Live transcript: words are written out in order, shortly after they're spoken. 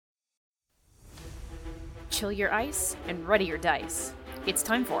chill your ice and ready your dice. It's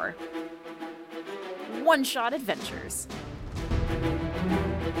time for One-Shot Adventures.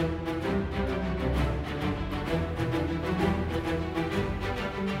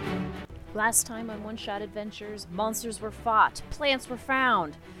 Last time on One-Shot Adventures, monsters were fought, plants were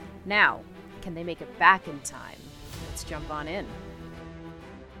found. Now, can they make it back in time? Let's jump on in.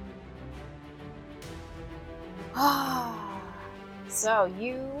 So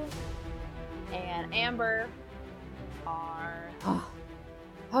you and Amber are...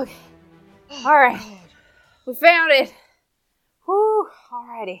 Okay. Alright. We found it. Whew.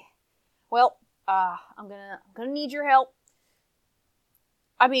 Alrighty. Well, I'm gonna need your help.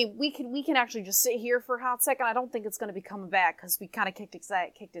 I mean, we can actually just sit here for a hot second. I don't think it's gonna be coming back because we kind of kicked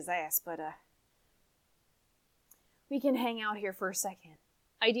his ass, but we can hang out here for a second.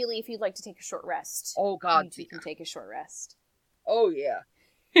 Ideally, if you'd like to take a short rest. Oh God, you two can take a short rest. Oh yeah.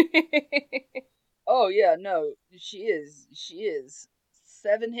 Oh yeah. No, she is.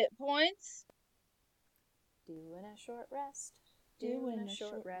 7 hit points. Doing a short rest. Doing a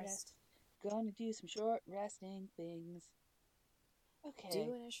short rest. Gonna do some short resting things. Okay.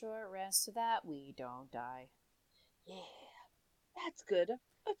 Doing a short rest so that we don't die. Yeah, that's good.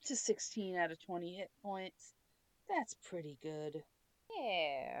 Up to 16 out of 20 hit points. That's pretty good.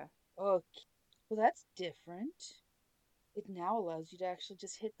 Yeah. Okay. Well, that's different. It now allows you to actually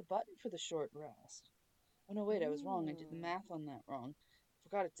just hit the button for the short rest. Oh, no, wait, I was wrong. I did the math on that wrong.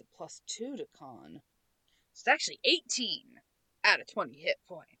 Forgot it's a +2 to con. It's actually 18 out of 20 hit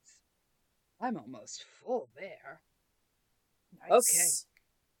points. I'm almost full there. Nice. Okay.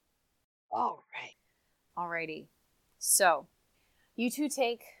 All right. Alrighty. So, you two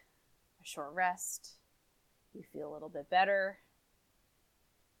take a short rest. You feel a little bit better.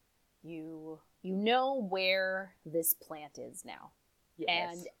 You know where this plant is now.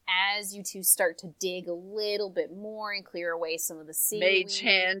 Yes. And as you two start to dig a little bit more and clear away some of the seaweed. Mage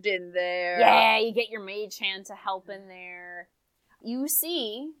hand in there. Yeah, you get your mage hand to help in there. You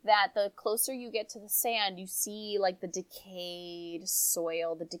see that the closer you get to the sand, you see like the decayed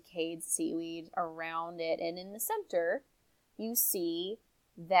soil, the decayed seaweed around it. And in the center, you see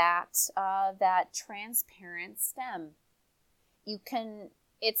that that transparent stem.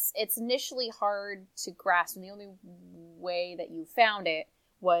 It's initially hard to grasp, and the only way that you found it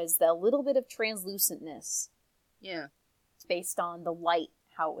was the little bit of translucentness. Yeah. Based on the light,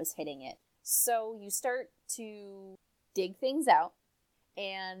 how it was hitting it. So you start to dig things out,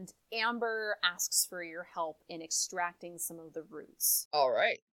 and Amber asks for your help in extracting some of the roots. All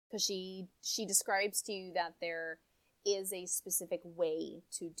right. Because she describes to you that there is a specific way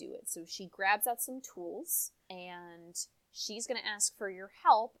to do it. So she grabs out some tools, and she's going to ask for your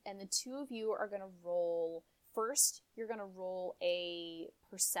help, and the two of you are going to roll. First, you're going to roll a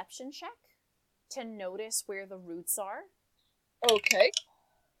perception check to notice where the roots are. Okay.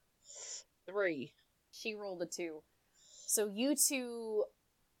 3. She rolled a 2. So you two,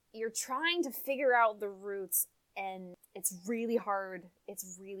 you're trying to figure out the roots, and it's really hard.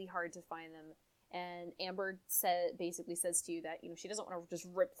 It's really hard to find them. And Amber basically says to you that, she doesn't want to just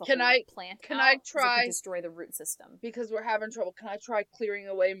rip the whole plant out. Can I try? It could destroy the root system. Because we're having trouble, can I try clearing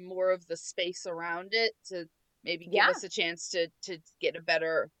away more of the space around it to maybe give us a chance to get a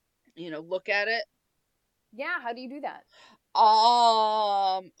better, look at it? Yeah, how do you do that?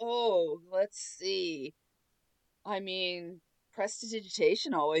 Let's see. I mean,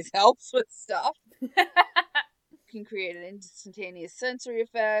 prestidigitation always helps with stuff. You can create an instantaneous sensory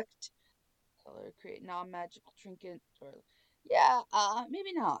effect. Color, create non-magical trinket, or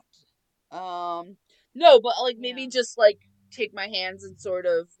maybe not. No, but maybe just take my hands and sort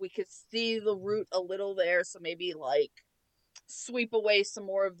of, we could see the root a little there, so maybe sweep away some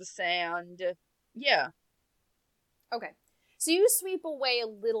more of the sand. Yeah. Okay. So you sweep away a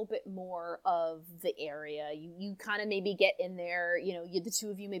little bit more of the area. You kind of maybe get in there, the two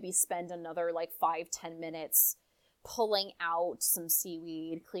of you maybe spend another 5-10 minutes pulling out some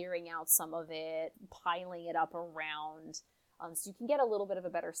seaweed, clearing out some of it, piling it up around, so you can get a little bit of a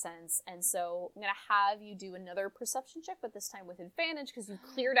better sense. And so I'm going to have you do another perception check, but this time with advantage, because you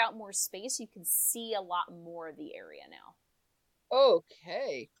cleared out more space. You can see a lot more of the area now.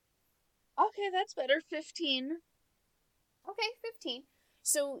 Okay, that's better. 15. Okay, 15.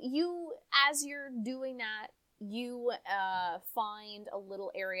 So as you're doing that, you find a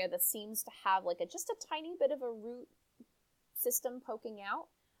little area that seems to have just a tiny bit of a root system poking out.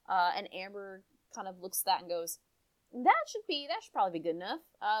 And Amber kind of looks at that and goes, that should probably be good enough.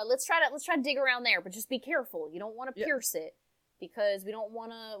 Let's try to dig around there, but just be careful. You don't want to pierce it, because we don't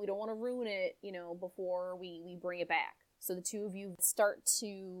want to ruin it, before we bring it back. So the two of you start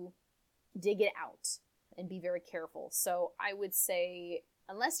to dig it out. and be very careful. So I would say,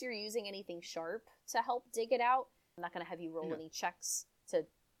 unless you're using anything sharp to help dig it out, I'm not going to have you roll any checks to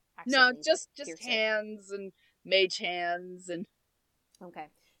just pierce hands and mage hands and... Okay.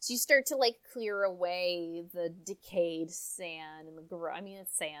 So you start to like clear away the decayed sand and I mean,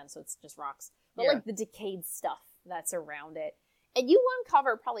 it's sand, so it's just rocks. But like the decayed stuff that's around it. And you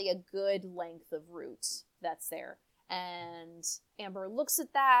uncover probably a good length of root that's there. And Amber looks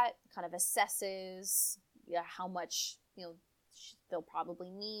at that, kind of assesses how much, they'll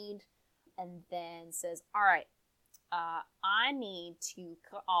probably need, and then says, all right, I need to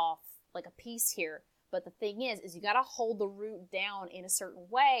cut off like a piece here. But the thing is you got to hold the root down in a certain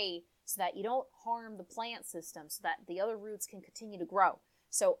way so that you don't harm the plant system, so that the other roots can continue to grow.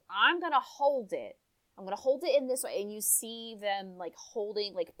 So I'm going to hold it. I'm going to hold it in this way. And you see them like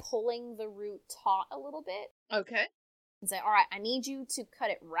pulling the root taut a little bit. Okay. And say, all right, I need you to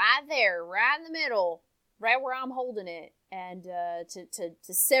cut it right there, right in the middle, right where I'm holding it. And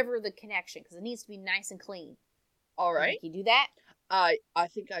to sever the connection, because it needs to be nice and clean. All right. Can you do that? I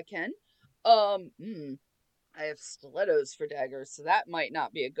think I can. I have stilettos for daggers, so that might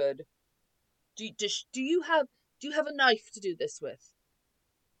not be a good... Do you have a knife to do this with?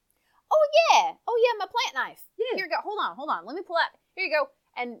 Oh yeah, my plant knife. Yeah. Here you go. Hold on. Let me pull out. Here you go.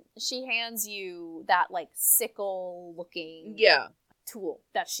 And she hands you that like sickle looking tool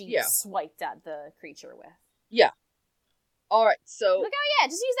that she swiped at the creature with. Yeah. All right. So like, oh yeah,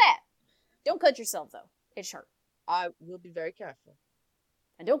 just use that. Don't cut yourself though. It's sharp. I will be very careful.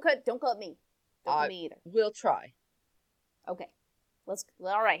 And don't cut me. Don't cut me either. We'll try. Okay.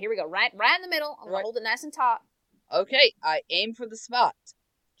 All right, here we go. Right in the middle. I'm going to hold it nice and taut. Okay, I aim for the spot.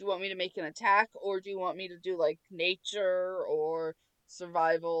 Do you want me to make an attack, or do you want me to do, like, nature, or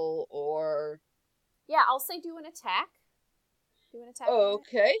survival, or... Yeah, I'll say do an attack. Do an attack.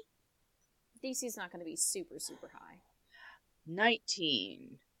 Okay. DC's not going to be super, super high.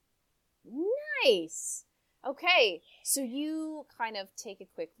 19. Nice! Okay, so you kind of take a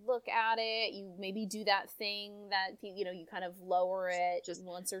quick look at it. You maybe do that thing that, you kind of lower it just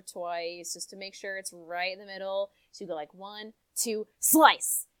once or twice just to make sure it's right in the middle. So you go like 1, 2,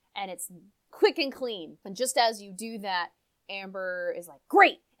 slice! And it's quick and clean. And just as you do that, Amber is like,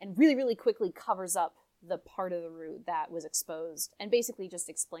 great! And really, really quickly covers up the part of the root that was exposed. And basically just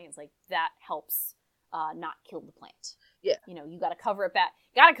explains, like, that helps not kill the plant. Yeah. You gotta cover it back.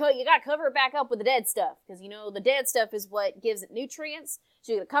 You gotta cover it back up with the dead stuff. Because, the dead stuff is what gives it nutrients.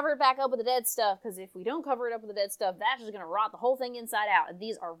 So you gotta cover it back up with the dead stuff. Because if we don't cover it up with the dead stuff, that's just gonna rot the whole thing inside out. And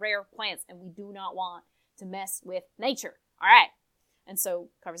these are rare plants. And we do not want to mess with nature. Alright. And so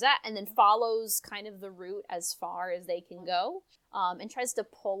covers that. And then follows kind of the root as far as they can go. And tries to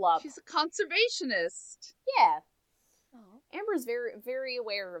pull up. She's a conservationist. Yeah. Oh. Amber's very, very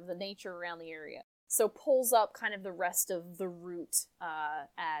aware of the nature around the area. So pulls up kind of the rest of the root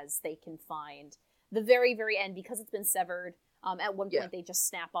as they can find. The very, very end, because it's been severed, at one point they just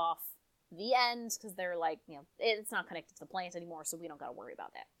snap off the end, because they're like, it's not connected to the plant anymore, so we don't got to worry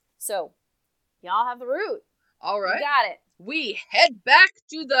about that. So, y'all have the root. All right. You got it. We head back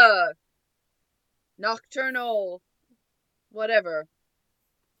to the nocturnal whatever.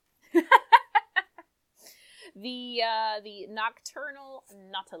 The Nocturnal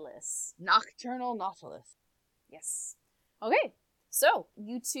Nautilus. Nocturnal Nautilus. Yes. Okay. So,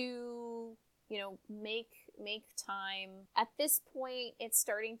 you two, make time. At this point, it's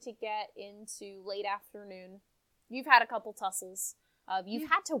starting to get into late afternoon. You've had a couple tussles. You've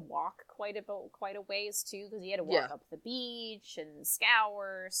had to walk quite a ways, too, because you had to walk up the beach and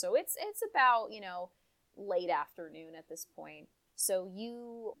scour. So, it's about, late afternoon at this point. So,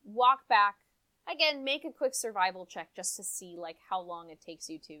 you walk back. Again, make a quick survival check just to see, like, how long it takes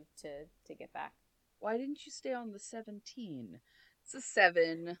you to get back. Why didn't you stay on the 17? It's a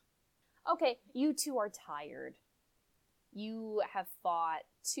 7. Okay, you two are tired. You have fought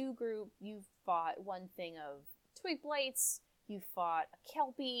you've fought one thing of twig blights, you fought a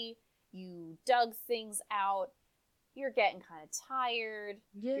kelpie, you dug things out. You're getting kind of tired.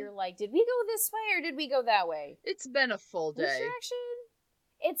 Yeah. You're like, did we go this way or did we go that way? It's been a full day. Distraction?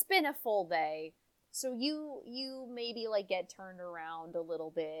 It's been a full day. So you maybe like get turned around a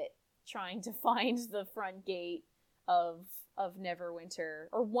little bit trying to find the front gate of Neverwinter,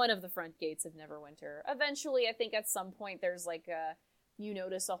 or one of the front gates of Neverwinter. Eventually, I think at some point there's like you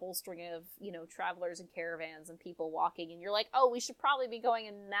notice a whole string of, travelers and caravans and people walking, and you're like, oh, we should probably be going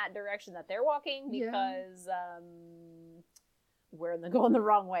in that direction that they're walking because we're going the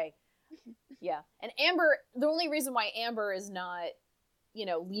wrong way. Yeah. And Amber, the only reason why Amber is not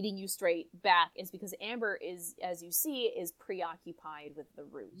leading you straight back is because Amber is, as you see, is preoccupied with the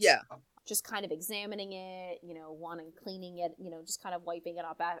root. Yeah. Just kind of examining it, wanting cleaning it, just kind of wiping it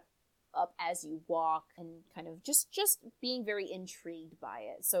up as you walk and kind of just being very intrigued by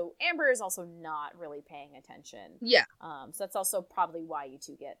it. So Amber is also not really paying attention. Yeah. So that's also probably why you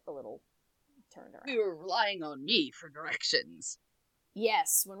two get a little turned around. You were relying on me for directions.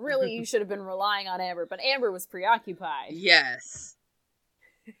 Yes, when really you should have been relying on Amber, but Amber was preoccupied. Yes.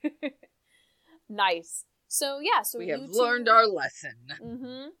 Nice. So yeah, so we you have two... learned our lesson.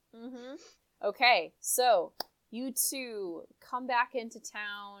 Okay, so you two come back into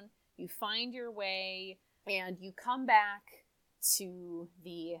town, you find your way, and you come back to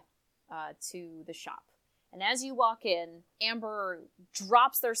the shop. And as you walk in, Amber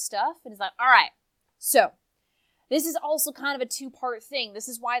drops their stuff and is like, all right, so this is also kind of a two-part thing. This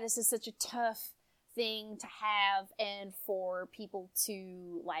is why this is such a tough thing to have and for people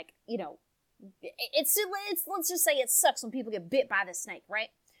to, like, it's let's just say it sucks when people get bit by the snake, right?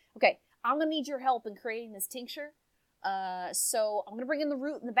 Okay, I'm going to need your help in creating this tincture. So I'm going to bring in the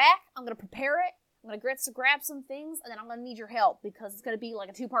root in the back. I'm going to prepare it. I'm going to grab some things, and then I'm going to need your help because it's going to be like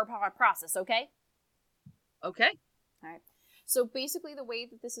a two-part process, okay? Okay. All right. So basically the way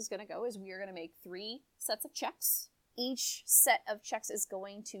that this is going to go is we are going to make 3 sets of checks. Each set of checks is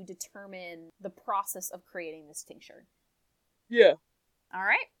going to determine the process of creating this tincture. Yeah. All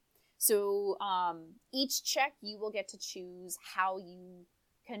right. So each check you will get to choose how you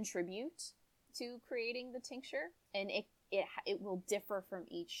contribute to creating the tincture, and it will differ from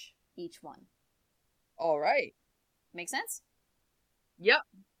each one. All right. Make sense? Yep.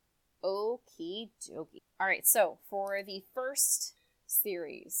 Okie dokie. All right, so for the first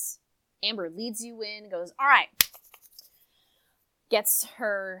series, Amber leads you in, goes, all right, gets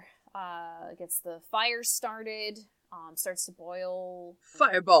the fire started, starts to boil.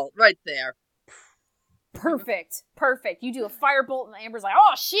 Firebolt right there. Perfect. You do a firebolt, and Amber's like,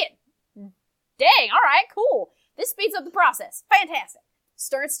 oh, shit. Dang, all right, cool. This speeds up the process. Fantastic.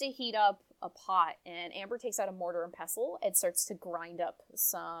 Starts to heat up a pot, and Amber takes out a mortar and pestle and starts to grind up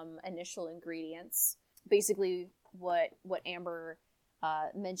some initial ingredients. Basically, what Amber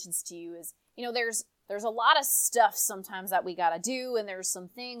mentions to you is, there's a lot of stuff sometimes that we gotta do, and there's some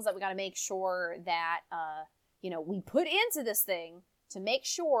things that we gotta make sure that, we put into this thing to make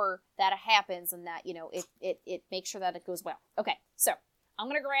sure that it happens and that, it makes sure that it goes well. Okay, so I'm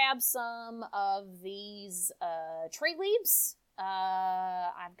gonna grab some of these tree leaves.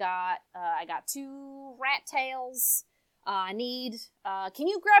 I got 2 rat tails. I need, can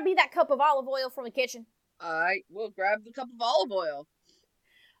you grab me that cup of olive oil from the kitchen? I will grab the cup of olive oil.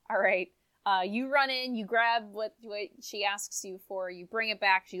 All right. You run in, you grab what she asks you for, you bring it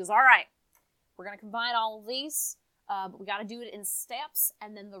back. She goes, all right, we're going to combine all of these, but we got to do it in steps,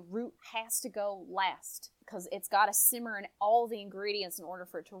 and then the root has to go last, because it's got to simmer in all the ingredients in order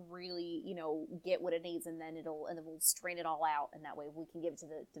for it to really, get what it needs, and then we'll strain it all out, and that way we can give it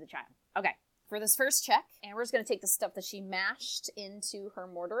to the child. Okay. For this first check, Amber's going to take the stuff that she mashed into her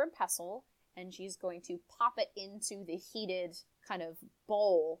mortar and pestle, and she's going to pop it into the heated kind of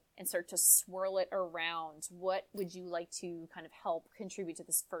bowl and start to swirl it around. What would you like to kind of help contribute to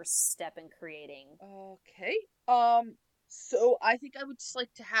this first step in creating? Okay. So I think I would just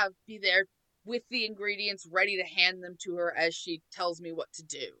like to be there with the ingredients ready to hand them to her as she tells me what to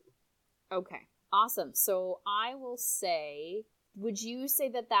do. Okay. Awesome. So I will say, would you say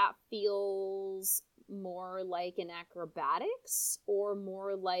that feels more like an acrobatics or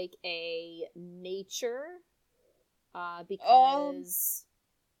more like a nature? Because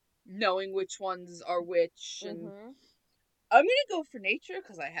knowing which ones are which, and I'm gonna go for nature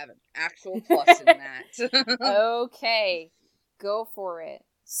because I have an actual plus in that. Okay, go for it.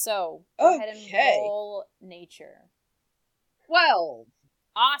 So go ahead and roll nature. 12.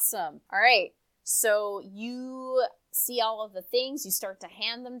 Awesome. All right. So you see all of the things. You start to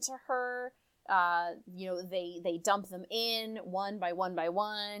hand them to her. They dump them in one by one by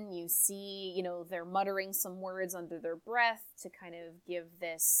one. You see, they're muttering some words under their breath to kind of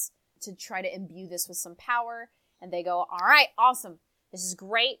to try to imbue this with some power. And they go, all right, awesome. This is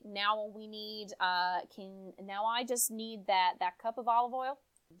great. Now we need, now I just need that cup of olive oil.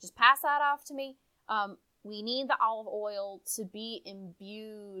 Just pass that off to me. We need the olive oil to be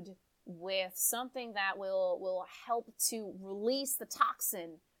imbued with something that will help to release the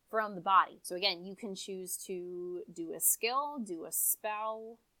toxin from the body. So again, you can choose to do a skill, do a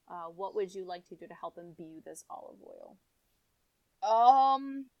spell. What would you like to do to help imbue this olive oil?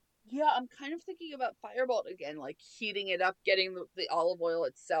 Yeah, I'm kind of thinking about Firebolt again, like heating it up, getting the olive oil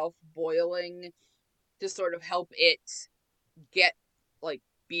itself boiling to sort of help it get like,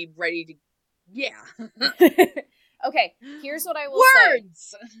 be ready to, yeah. Okay, here's what I will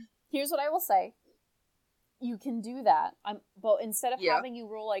Words! say. Here's what I will say. You can do that. But instead of Yeah. having you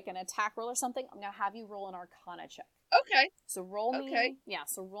roll like an attack roll or something, I'm gonna have you roll an Arcana check. Okay. So roll me,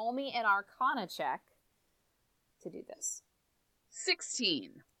 so roll me an Arcana check to do this.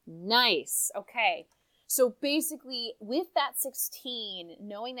 16. Nice. Okay. So basically, with that 16,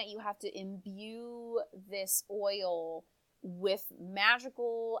 knowing that you have to imbue this oil with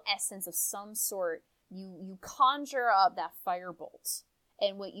magical essence of some sort, you conjure up that firebolt.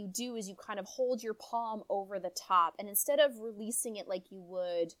 And what you do is you kind of hold your palm over the top, and instead of releasing it like you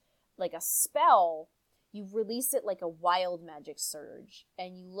would like a spell, you release it like a wild magic surge,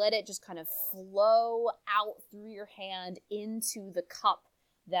 and you let it just kind of flow out through your hand into the cup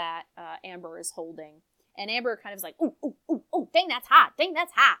that Amber is holding. And Amber kind of is like, ooh, ooh, ooh, ooh, dang, that's hot. Dang,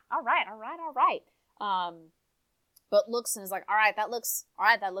 that's hot. All right. But looks and is like, all right, that looks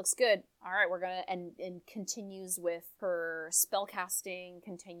good. All right, we're gonna, and continues with her spell casting,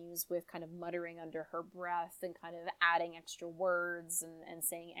 continues with kind of muttering under her breath and kind of adding extra words and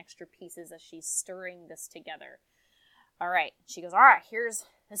saying extra pieces as she's stirring this together. All right, she goes, all right,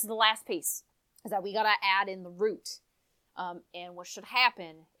 this is the last piece, is that we gotta add in the root. And what should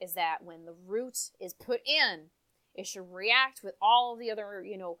happen is that when the root is put in, it should react with all the other,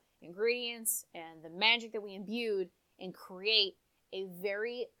 ingredients and the magic that we imbued and create a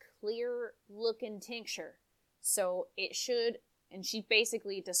very clear looking tincture. So it should, and she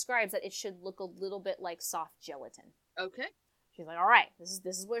basically describes that it should look a little bit like soft gelatin. Okay. She's like, all right, this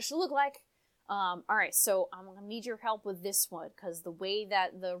is what it should look like. All right, so I'm going to need your help with this one, because the way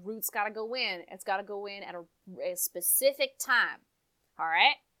that the root's got to go in, it's got to go in at a specific time. All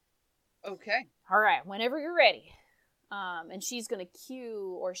right? Okay. All right, whenever you're ready. And she's going to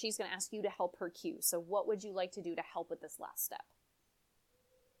cue, or she's going to ask you to help her cue. So what would you like to do to help with this last step?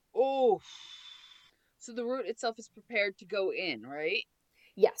 Oh. So the root itself is prepared to go in, right?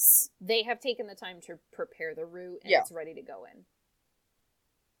 Yes. They have taken the time to prepare the root, and it's ready to go in.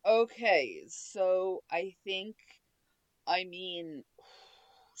 Okay, so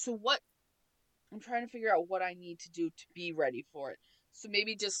so what, I'm trying to figure out what I need to do to be ready for it. So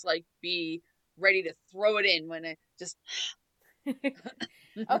maybe just, like, be ready to throw it in when I just...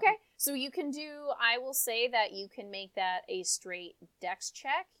 Okay, so you can do, I will say that you can make that a straight dex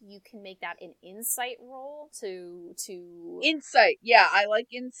check. You can make that an insight roll to... Insight, yeah, I like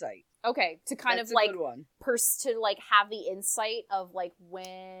insight. Okay, to kind That's of, like, a good one. to, like, have the insight of, like,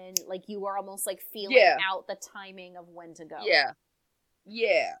 when, like, you are almost, like, feeling out the timing of when to go.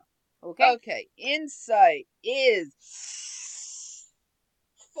 Yeah. Okay, insight is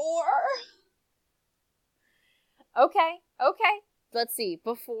 4. Okay. Let's see.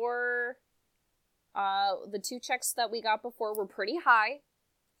 Before, the 2 checks that we got before were pretty high.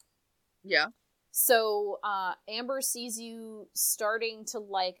 Yeah. So, Amber sees you starting to,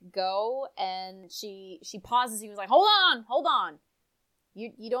 like, go, and she pauses you and is like, hold on.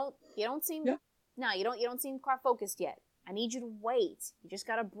 You don't seem, no, you don't seem quite focused yet. I need you to wait. You just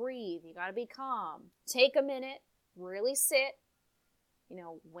gotta breathe. You gotta be calm. Take a minute. Really sit.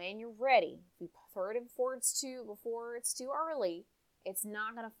 When you're ready. If you throw it in before it's too early, it's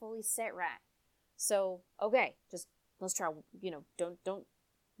not gonna fully set right. So, okay, just let's try. Don't.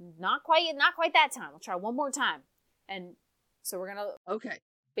 Not quite that time. I'll try one more time. And so we're gonna. Okay.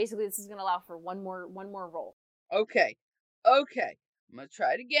 Basically, this is gonna allow for one more roll. Okay. I'm gonna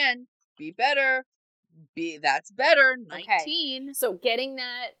try it again. Be better. That's better. 19. Okay. So getting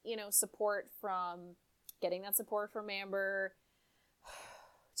that, support from Amber,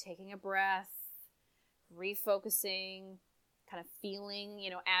 taking a breath, refocusing, kind of feeling,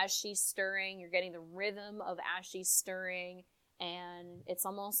 as she's stirring, you're getting the rhythm of as she's stirring, and it's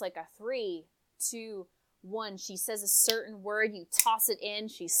almost like a 3, 2, 1. She says a certain word, you toss it in,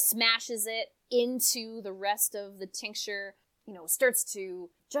 she smashes it into the rest of the tincture, starts to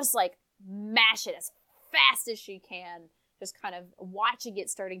just like mash it as fast as she can, just kind of watching it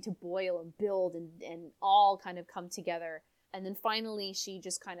starting to boil and build and all kind of come together. And then finally she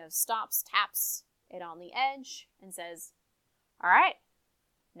just kind of stops, taps it on the edge, and says, all right,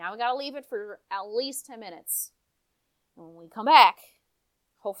 now we gotta leave it for at least 10 minutes. And when we come back,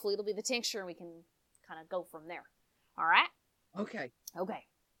 hopefully it'll be the tincture and we can kind of go from there. All right? Okay.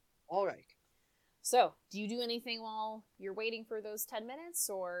 All right. So, do you do anything while you're waiting for those 10 minutes,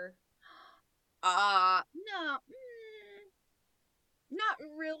 or? No. Not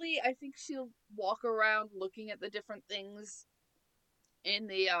really. I think she'll walk around looking at the different things in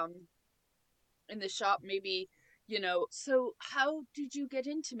the shop, maybe, so how did you get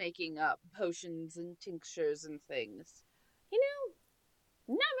into making up potions and tinctures and things?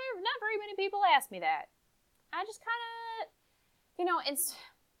 not very many people ask me that. I just kind of,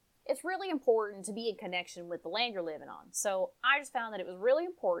 it's really important to be in connection with the land you're living on. So I just found that it was really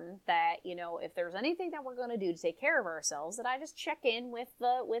important that, if there's anything that we're going to do to take care of ourselves, that I just check in with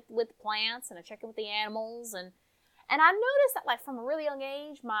the plants, and I check in with the animals. And I noticed that, like, from a really young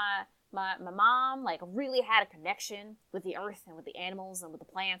age, my mom, like, really had a connection with the earth and with the animals and with the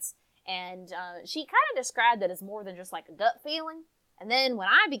plants. And she kind of described it as more than just, like, a gut feeling. And then when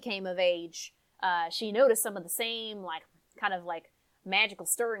I became of age, she noticed some of the same, like, kind of, like, magical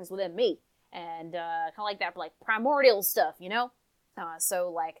stirrings within me. And kind of like that, like, primordial stuff,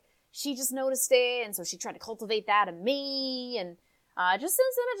 So, like, she just noticed it, and so she tried to cultivate that in me. And just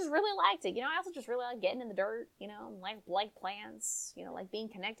since then, I just really liked it. I also just really like getting in the dirt, like plants, like being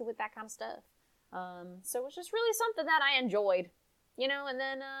connected with that kind of stuff. So it's just really something that I enjoyed. And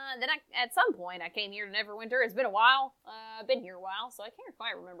then at some point I came here to Neverwinter. It's been a while. I've been here a while, so I can't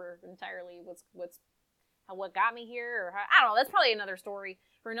quite remember entirely what got me here, or I don't know. That's probably another story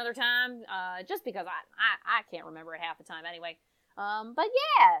for another time. Just because I can't remember it half the time anyway. But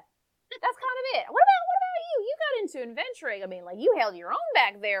yeah, that's kind of it. What about you? You got into adventuring. I mean, like, you held your own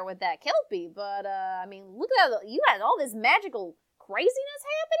back there with that Kelpie, but I mean, look at that. You had all this magical craziness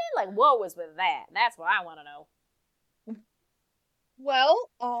happening. Like, what was with that? That's what I want to know. Well,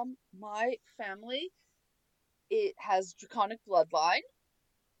 my family, it has draconic bloodline.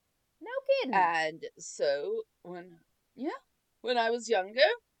 No kidding. And so when I was younger,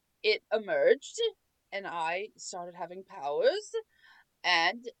 it emerged and I started having powers.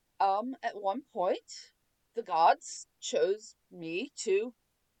 And at one point, the gods chose me to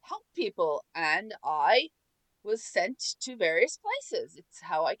help people, and I was sent to various places. It's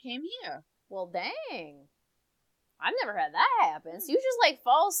how I came here. Well, dang. I've never had that happen. So you just, like,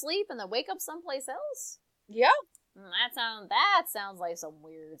 fall asleep and then wake up someplace else? Yeah. That sounds like some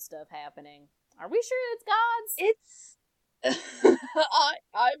weird stuff happening. Are we sure it's gods? It's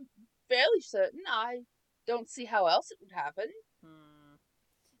I'm fairly certain. I don't see how else it would happen.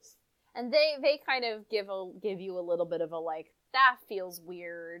 And they kind of give you a little bit of a, like, that feels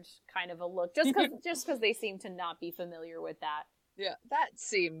weird kind of a look, just because they seem to not be familiar with that. Yeah, that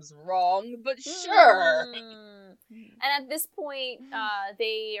seems wrong, but sure. And at this point,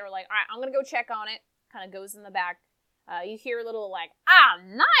 they are like, all right, I'm going to go check on it. Kind of goes in the back. You hear a little, like,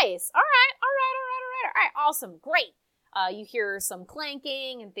 nice. All right. Awesome. Great. You hear some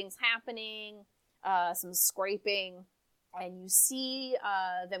clanking and things happening, some scraping, and you see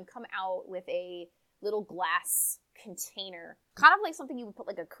them come out with a little glass container, kind of like something you would put,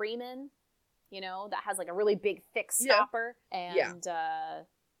 like, a cream in. That has, like, a really big, thick stopper. Yeah. And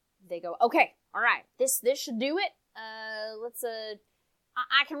they go, okay, all right, this should do it. Let's,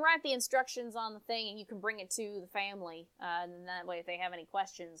 I can write the instructions on the thing, and you can bring it to the family. And that way, if they have any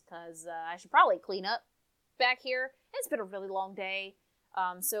questions, because I should probably clean up back here. It's been a really long day.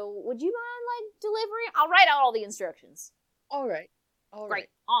 So would you mind, like, delivering? I'll write out all the instructions. All right. Great.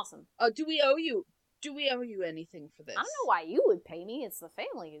 Awesome. Do we owe you anything for this? I don't know why you would pay me. It's the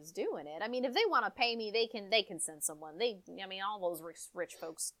family who's doing it. I mean, if they want to pay me, they can send someone. All those rich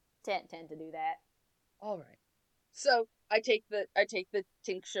folks tend to do that. All right. So I take the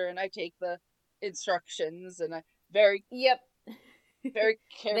tincture and I take the instructions and I very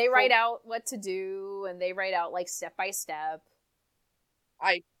careful. They write out what to do and they write out, like, step by step.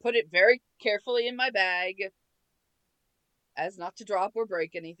 I put it very carefully in my bag as not to drop or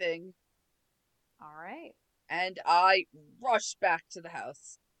break anything. All right. And I rush back to the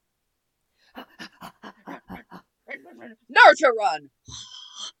house. Naruto run!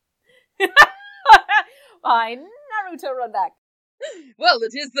 Fine, Naruto run back. Well,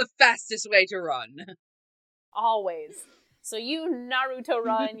 it is the fastest way to run. Always. So you Naruto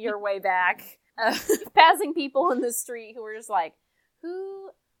run your way back, passing people in the street who are just like,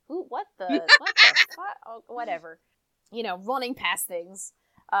 what the fuck? Oh, whatever. Running past things.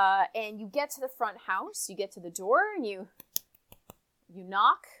 And you get to the front house, you get to the door, and you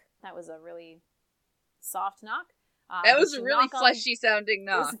knock. That was a really soft knock. That was a really fleshy sounding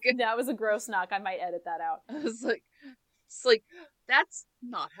knock. That was a gross knock. I might edit that out. I was like, it's like, that's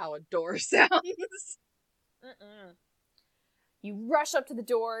not how a door sounds. Mm-mm. You rush up to the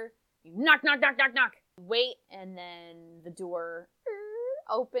door, you knock. Wait, and then the door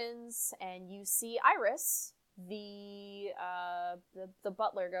opens, and you see Iris, the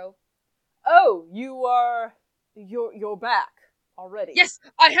butler, go, "Oh, you're back already." Yes,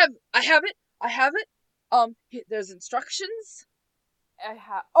 I have it. There's instructions.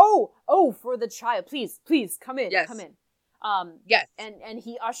 Oh, for the child. Please, come in. Yes. Come in. Yes. And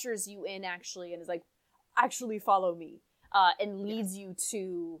he ushers you in, actually, and is like, "Actually, follow me." and leads you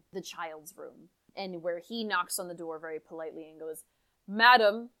to the child's room, and where he knocks on the door very politely and goes,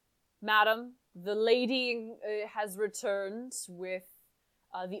 Madam, the lady has returned with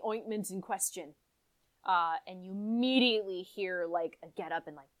the ointment in question. And you immediately hear, like, a get up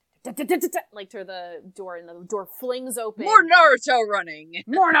and, like, to the door, and the door flings open. More Naruto running!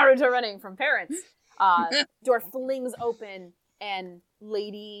 More Naruto running from parents. Door flings open, and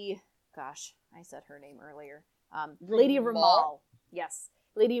Lady... Gosh, I said her name earlier. Lady Ramal. Yes.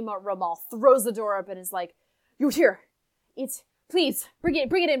 Lady Ramal throws the door open and is like, you're here. Please, bring it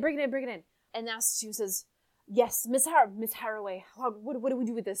in. And now she says, yes, Miss Haraway, what do we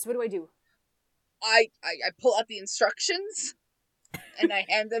do with this? What do I do? I pull out the instructions, and I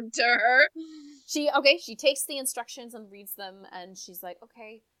hand them to her. She takes the instructions and reads them, and she's like,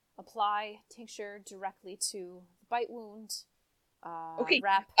 okay, apply tincture directly to the bite wound. Okay,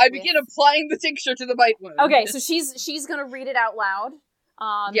 I begin applying the tincture to the bite wound. Okay, so she's gonna read it out loud.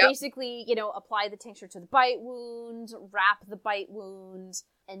 Yep. Basically, apply the tincture to the bite wound, wrap the bite wound,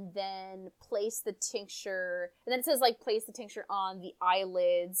 and then place the tincture. And then it says, like, place the tincture on the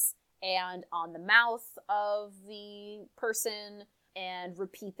eyelids and on the mouth of the person, and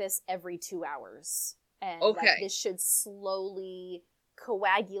repeat this every 2 hours. And that this should slowly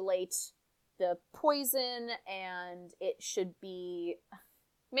coagulate the poison, and it should be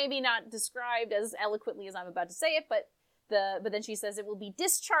maybe not described as eloquently as I'm about to say it, but then she says it will be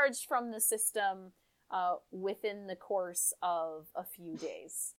discharged from the system within the course of a few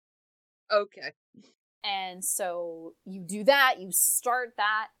days. Okay. And so you do that, you start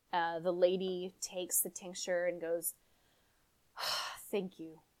that, the lady takes the tincture and goes, thank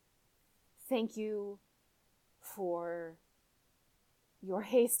you for your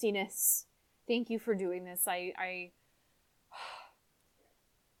hastiness. Thank you for doing this. I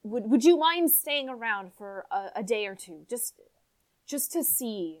would you mind staying around for a day or two, just to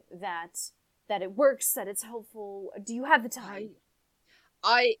see that it works, that it's helpful? Do you have the time?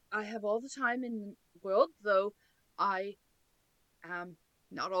 I have all the time in the world, though I am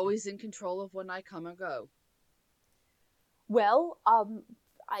not always in control of when I come or go. Well,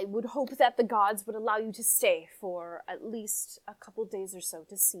 I would hope that the gods would allow you to stay for at least a couple days or so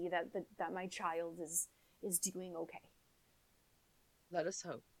to see that my child is doing okay. Let us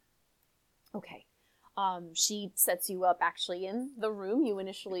hope. Okay. She sets you up actually in the room you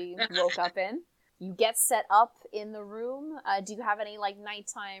initially woke up in. You get set up in the room. Do you have any, like,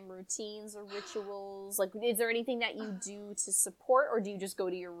 nighttime routines or rituals? Like, is there anything that you do to support, or do you just go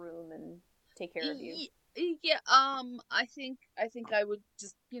to your room and take care of you? Yeah, I think I would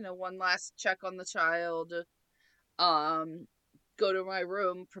just, one last check on the child, go to my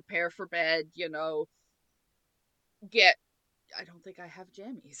room, prepare for bed, I don't think I have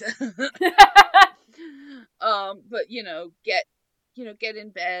jammies. But, get in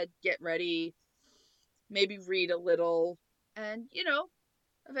bed, get ready, maybe read a little, and,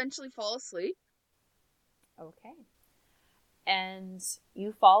 eventually fall asleep. Okay. And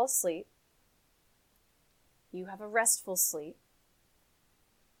you fall asleep. You have a restful sleep.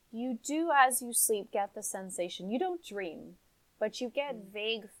 You do, as you sleep, get the sensation, you don't dream, but you get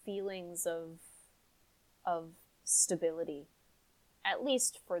vague feelings of stability, at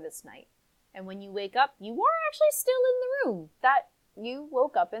least for this night. And when you wake up, you are actually still in the room that you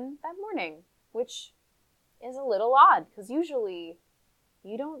woke up in that morning, which is a little odd, because usually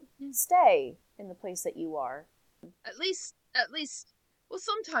you don't stay in the place that you are. At least, well,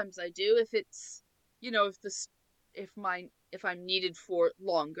 sometimes I do, if it's, if I'm needed for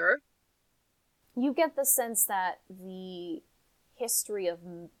longer. You get the sense that the history of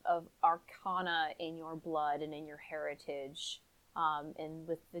arcana in your blood and in your heritage, and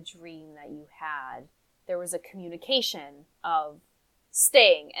with the dream that you had, there was a communication of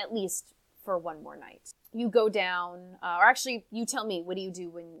staying at least for one more night. You go down, or actually, you tell me, what do you do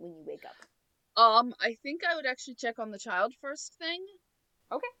when you wake up? I think I would actually check on the child first thing.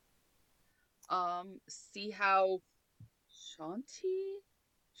 Okay. See how Shanti.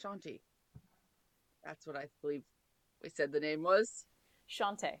 That's what I believe we said the name was.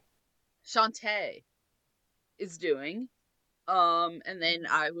 Shantae is doing. And then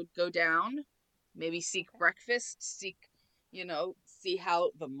I would go down, maybe seek breakfast, see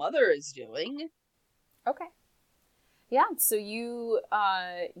how the mother is doing. Okay. Yeah, so you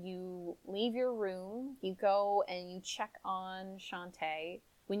leave your room, you go and you check on Shantae.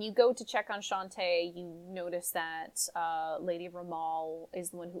 When you go to check on Shantae, you notice that Lady Ramal is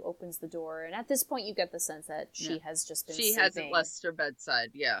the one who opens the door, and at this point you get the sense that she has just been sleeping. Hasn't left her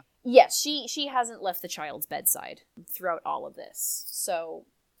bedside, yeah. Yes, she hasn't left the child's bedside throughout all of this. So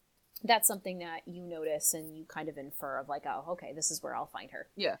that's something that you notice and you kind of infer of like, oh, okay, this is where I'll find her.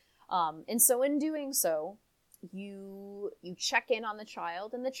 Yeah. And so in doing so, you check in on the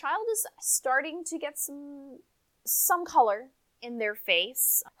child, and the child is starting to get some color in their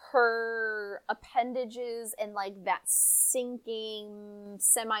face. Her appendages and like that sinking,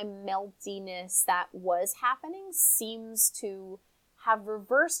 semi-meltiness that was happening seems to have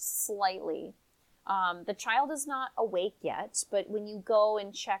reversed slightly. The child is not awake yet, but when you go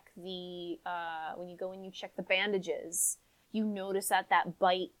and check the bandages, you notice that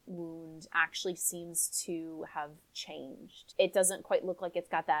bite wound actually seems to have changed. It doesn't quite look like it's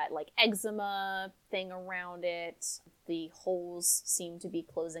got that like eczema thing around it. The holes seem to be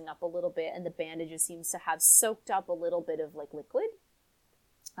closing up a little bit, and the bandages seems to have soaked up a little bit of like liquid.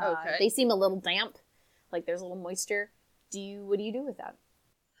 Okay. They seem a little damp, like there's a little moisture. What do you do with that?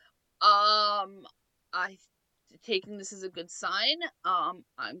 I taking this as a good sign. I'm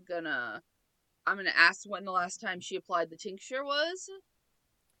gonna ask when the last time she applied the tincture was.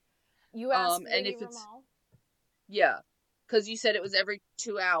 You asked and Lady if it's Ramal? Yeah, because you said it was every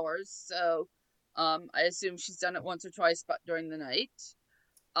 2 hours, so I assume she's done it once or twice, but during the night.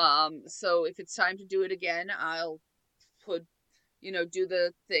 So if it's time to do it again, I'll do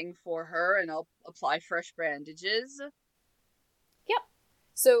the thing for her, and I'll apply fresh bandages. Yep.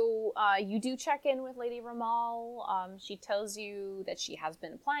 So you do check in with Lady Ramal. She tells you that she has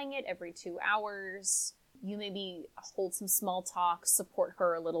been applying it every 2 hours. You maybe hold some small talk, support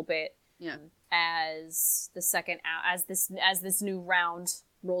her a little bit. Yeah. As this new round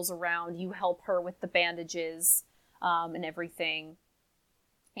rolls around, you help her with the bandages and everything.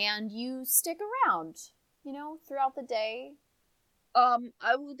 And you stick around, throughout the day.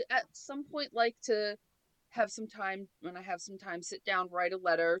 I would at some point like to have some time, when I have some time, sit down, write a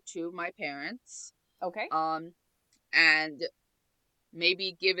letter to my parents. Okay. And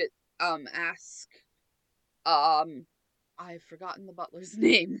maybe ask, I've forgotten the butler's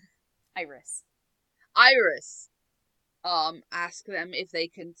name. Iris. Ask them if they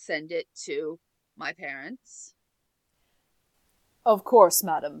can send it to my parents. Of course,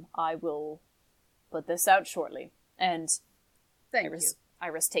 madam. I will put this out shortly. And Thank you.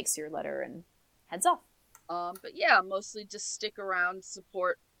 Iris takes your letter and heads off. But yeah, mostly just stick around,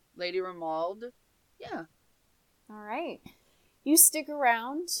 support Lady Ramald. Yeah. All right. You stick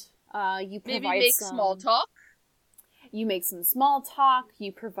around. You provide maybe make small talk. You make some small talk.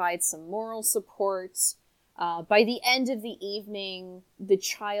 You provide some moral support. By the end of the evening, the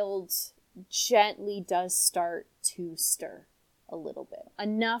child gently does start to stir a little bit.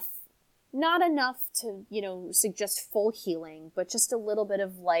 Not enough to, suggest full healing, but just a little bit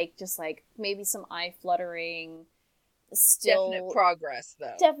of maybe some eye fluttering. Still definite progress,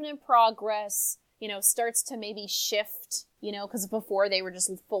 though. Definite progress. Starts to maybe shift, because before they were just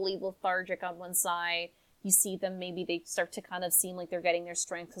fully lethargic on one side. You see them, maybe they start to kind of seem like they're getting their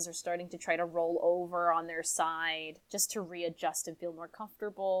strength because they're starting to try to roll over on their side just to readjust and feel more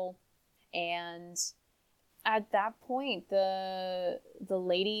comfortable. And at that point, the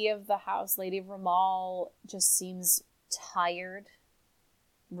lady of the house, Lady Ramal, just seems tired,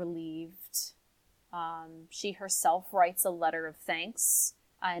 relieved. She herself writes a letter of thanks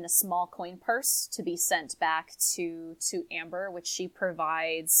and a small coin purse to be sent back to Amber, which she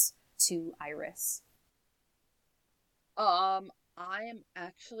provides to Iris. I am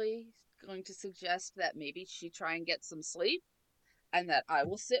actually going to suggest that maybe she try and get some sleep, and that I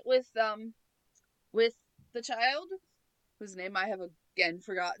will sit with the child, whose name I have again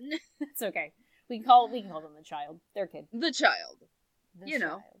forgotten. It's okay. We can call them the child. Their kid. The child. The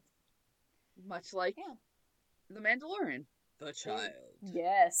child. Much like the Mandalorian. The child.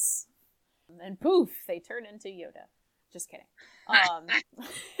 Yes. And poof, they turn into Yoda. Just kidding.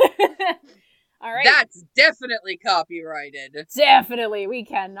 All right. That's definitely copyrighted. Definitely. We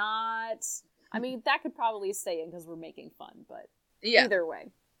cannot. I mean, that could probably stay in because we're making fun, but either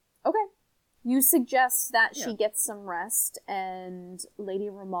way. Okay. You suggest that she gets some rest, and Lady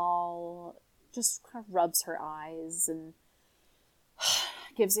Ramal just kind of rubs her eyes and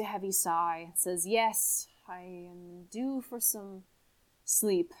gives a heavy sigh and says, "Yes, I am due for some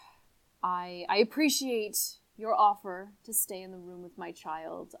sleep. I appreciate your offer to stay in the room with my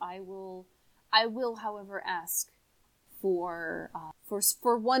child. I will, however, ask for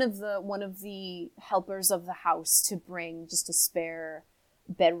one of the helpers of the house to bring just a spare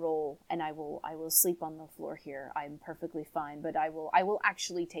bedroll, and I will sleep on the floor here. I'm perfectly fine, but I will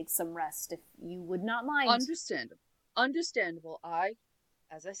actually take some rest if you would not mind." Understandable.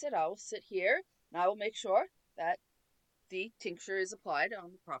 As I said, I will sit here and I will make sure that the tincture is applied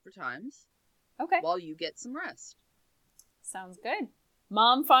on the proper times. Okay. While you get some rest. Sounds good.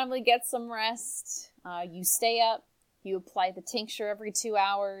 Mom finally gets some rest. You stay up. You apply the tincture every 2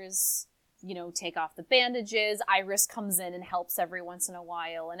 hours. Take off the bandages. Iris comes in and helps every once in a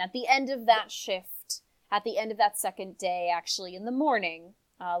while. And at the end of that shift, at the end of that second day, actually in the morning,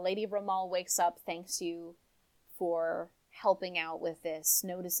 Lady Ramal wakes up, thanks you for helping out with this,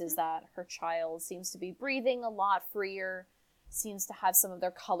 notices that her child seems to be breathing a lot freer, seems to have some of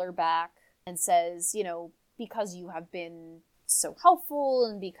their color back, and says, because you have been so helpful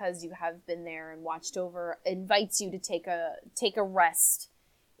and because you have been there and watched over, invites you to take a rest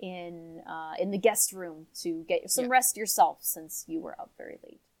in the guest room to get some rest yourself since you were up very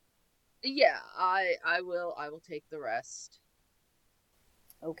late. Yeah, I will take the rest.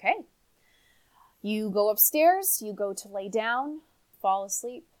 Okay. You go upstairs, you go to lay down, fall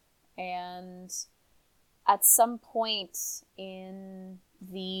asleep, and at some point in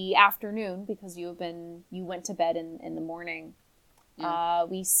the afternoon, because you went to bed in the morning,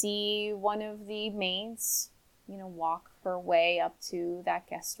 we see one of the maids, walk her way up to that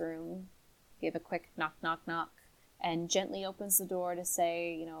guest room, give a quick knock, knock, knock, and gently opens the door to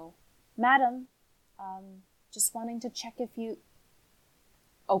say, Madam, just wanting to check if you...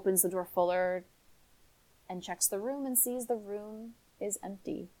 Opens the door fuller and checks the room and sees the room is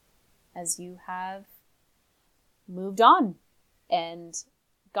empty, as you have moved on and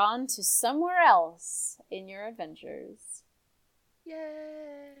gone to somewhere else in your adventures.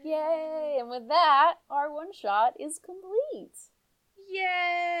 Yay! Yay! And with that, our one-shot is complete.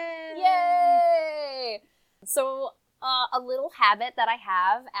 Yay! Yay! So, a little habit that I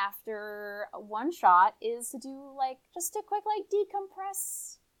have after one shot is to do, just a quick,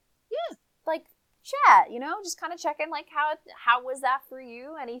 decompress. Yeah. Chat, just kind of check in, how was that for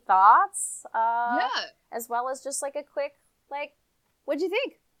you? Any thoughts? Yeah. As well as just, a quick, what'd you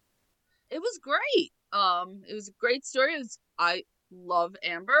think? It was great. It was a great story. I love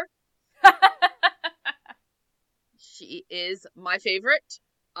Amber. She is my favorite.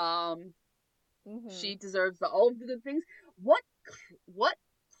 She deserves all of the good things. What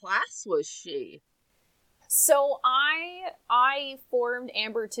class was she? So I formed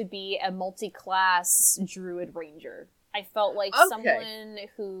Amber to be a multi-class druid ranger. I felt like someone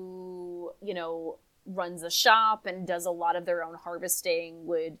who, runs a shop and does a lot of their own harvesting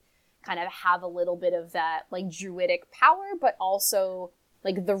would kind of have a little bit of that, druidic power, but also,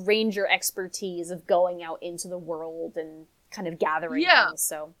 the ranger expertise of going out into the world and kind of gathering things,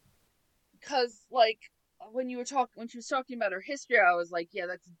 so... Because, when she was talking about her history, I was like, yeah,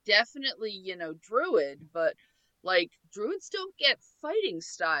 that's definitely, druid, but, druids don't get fighting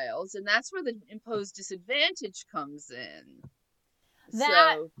styles, and that's where the imposed disadvantage comes in.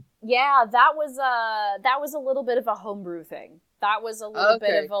 That was a little bit of a homebrew thing. That was a little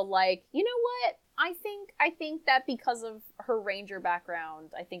bit of a, you know what? I think that because of her ranger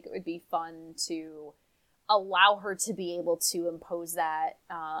background, I think it would be fun to allow her to be able to impose that,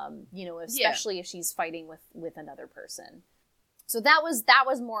 especially if she's fighting with another person. So that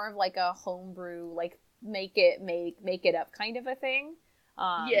was more of a homebrew, make it up kind of a thing.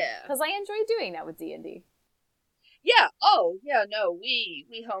 Because I enjoy doing that with D&D. Yeah. Oh, yeah. No,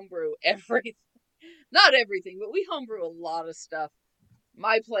 we homebrew everything. Not everything, but we homebrew a lot of stuff.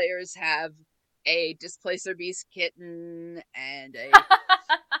 My players have a Displacer Beast kitten and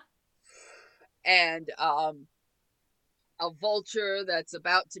a vulture that's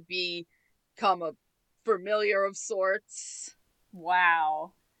about to become a familiar of sorts.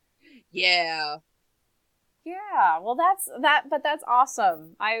 Wow. Yeah. Yeah. Well, that's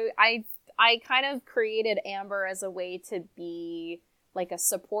awesome. I kind of created Amber as a way to be a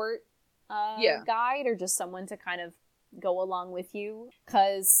support guide, or just someone to kind of go along with you.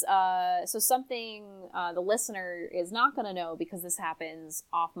 Because so something the listener is not going to know, because this happens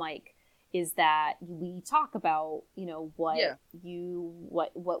off mic, is that we talk about, what you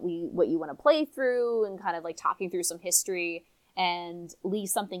want to play through, and kind of talking through some history. And Lee,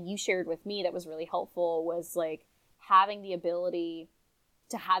 something you shared with me that was really helpful was having the ability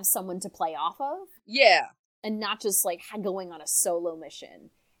to have someone to play off of. Yeah. And not just going on a solo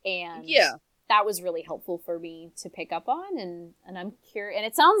mission. And that was really helpful for me to pick up on, and I'm curious. And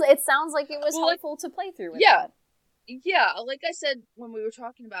it sounds like it was helpful to play through with that. Yeah, like I said when we were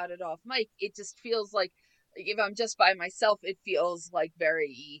talking about it off mic, it just feels like if I'm just by myself, it feels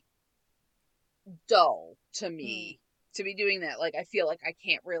very dull to me to be doing that. I feel like I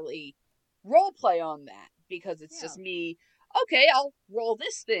can't really role play on that, because it's just me. Okay, I'll roll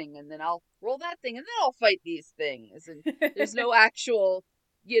this thing, and then I'll roll that thing, and then I'll fight these things. And there's no actual,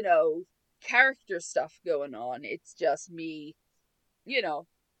 character stuff going on. It's just me, Yeah.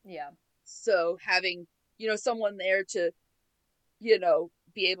 So having, someone there to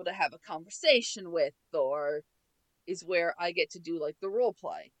be able to have a conversation with, or is where I get to do like the role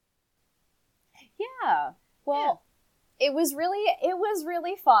play. Yeah. Well, it was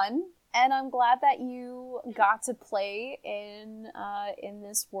really fun, and I'm glad that you got to play in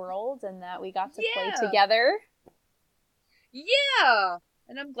this world, and that we got to play together. Yeah.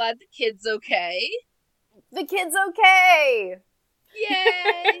 And I'm glad the kid's okay. The kid's okay.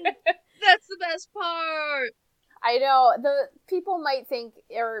 Yay! That's the best part. I know, the people might think,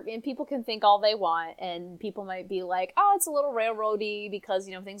 and people can think all they want, and people might be like, oh, it's a little railroady because,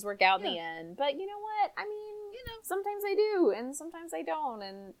 things work out in the end. But you know what? I mean, sometimes they do, and sometimes they don't,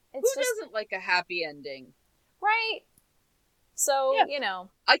 and it's Who doesn't like a happy ending? Right? So,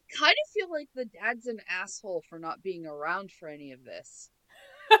 I kind of feel like the dad's an asshole for not being around for any of this.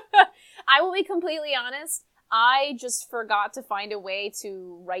 I will be completely honest. I just forgot to find a way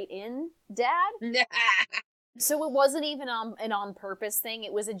to write in Dad. So it wasn't even an on-purpose thing.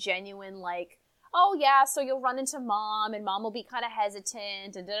 It was a genuine, like, oh, yeah, so you'll run into Mom, and Mom will be kind of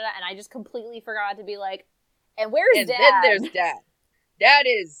hesitant, and da-da-da, and I just completely forgot to be like, and where's Dad? And then there's Dad. Dad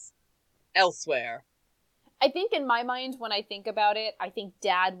is elsewhere. I think in my mind, when I think about it, I think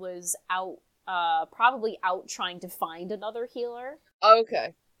Dad was probably out trying to find another healer.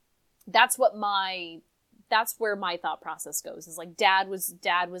 Okay. That's where my thought process goes. Is like Dad was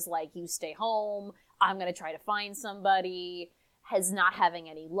like, you stay home. I'm going to try to find somebody. Is not having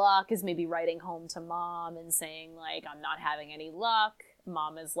any luck. Is maybe writing home to Mom and saying like, I'm not having any luck.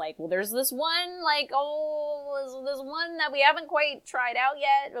 Mom is like, well, there's this one, like, there's one that we haven't quite tried out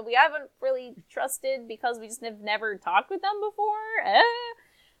yet, but we haven't really trusted because we just have never talked with them before.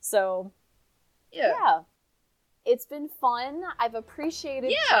 So, yeah. It's been fun. I've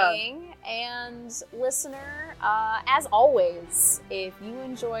appreciated playing. And listener, as always, if you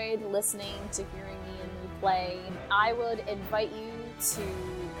enjoyed listening to hearing me and you play, I would invite you to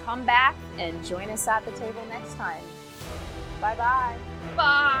come back and join us at the table next time. Bye-bye.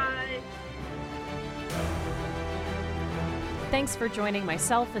 Bye. Thanks for joining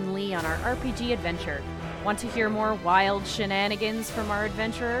myself and Lee on our RPG adventure. Want to hear more wild shenanigans from our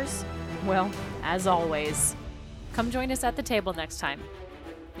adventurers? Well, as always, come join us at the table next time.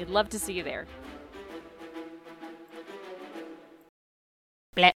 We'd love to see you there.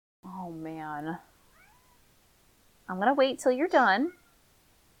 Bleh. Oh, man. I'm gonna wait till you're done.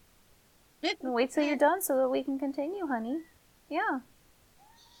 I'm gonna wait till you're done so that we can continue, honey. Yeah.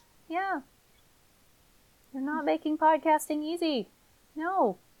 Yeah. You're not making podcasting easy.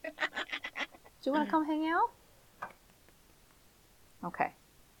 No. Do you want to come hang out? Okay.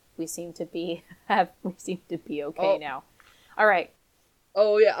 We seem to be okay now. All right.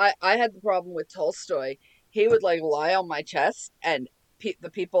 Oh yeah, I had the problem with Tolstoy. He would like lie on my chest, and the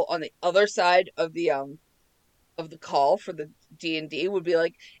people on the other side of the call for the D&D would be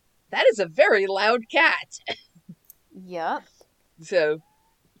like, "That is a very loud cat." Yep.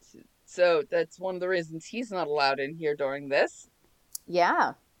 So that's one of the reasons he's not allowed in here during this.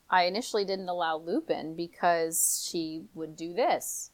 Yeah. I initially didn't allow Lupin because she would do this.